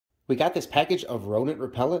We got this package of rodent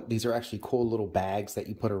repellent. These are actually cool little bags that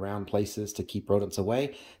you put around places to keep rodents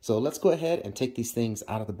away. So let's go ahead and take these things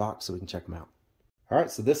out of the box so we can check them out. All right,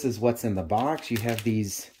 so this is what's in the box. You have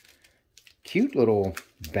these cute little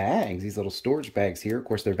bags, these little storage bags here. Of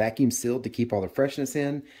course, they're vacuum sealed to keep all the freshness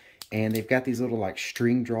in. And they've got these little like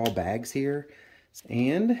string draw bags here.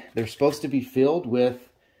 And they're supposed to be filled with,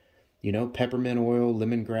 you know, peppermint oil,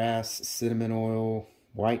 lemongrass, cinnamon oil,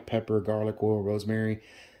 white pepper, garlic oil, rosemary.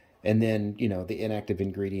 And then, you know, the inactive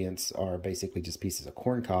ingredients are basically just pieces of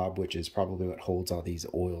corn cob, which is probably what holds all these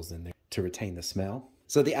oils in there to retain the smell.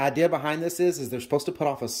 So the idea behind this is they're supposed to put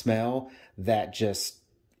off a smell that just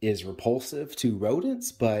is repulsive to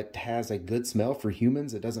rodents, but has a good smell for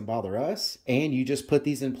humans. It doesn't bother us. And you just put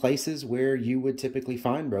these in places where you would typically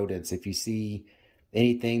find rodents. If you see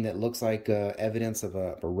anything that looks like evidence of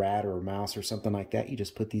a rat or a mouse or something like that, you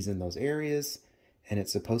just put these in those areas and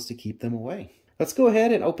it's supposed to keep them away. Let's go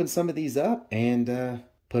ahead and open some of these up and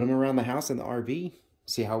put them around the house in the RV,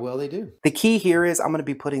 see how well they do. The key here is I'm going to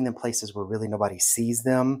be putting them places where really nobody sees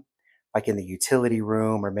them, like in the utility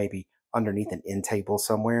room or maybe underneath an end table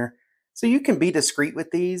somewhere. So you can be discreet with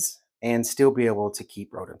these and still be able to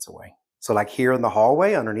keep rodents away. So like here in the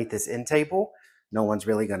hallway underneath this end table, no one's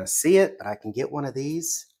really going to see it, but I can get one of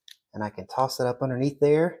these and I can toss it up underneath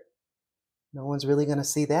there. No one's really going to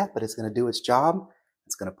see that, but it's going to do its job.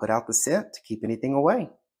 It's going to put out the scent to keep anything away.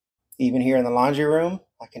 Even here in the laundry room,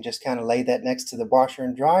 I can just kind of lay that next to the washer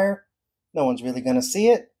and dryer. No one's really going to see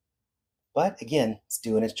it, but again, it's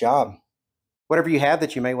doing its job. Whatever you have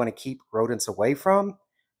that you may want to keep rodents away from,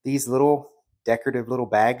 these little decorative little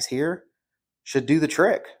bags here should do the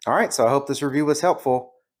trick. All right, so I hope this review was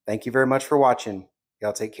helpful. Thank you very much for watching.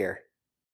 Y'all take care.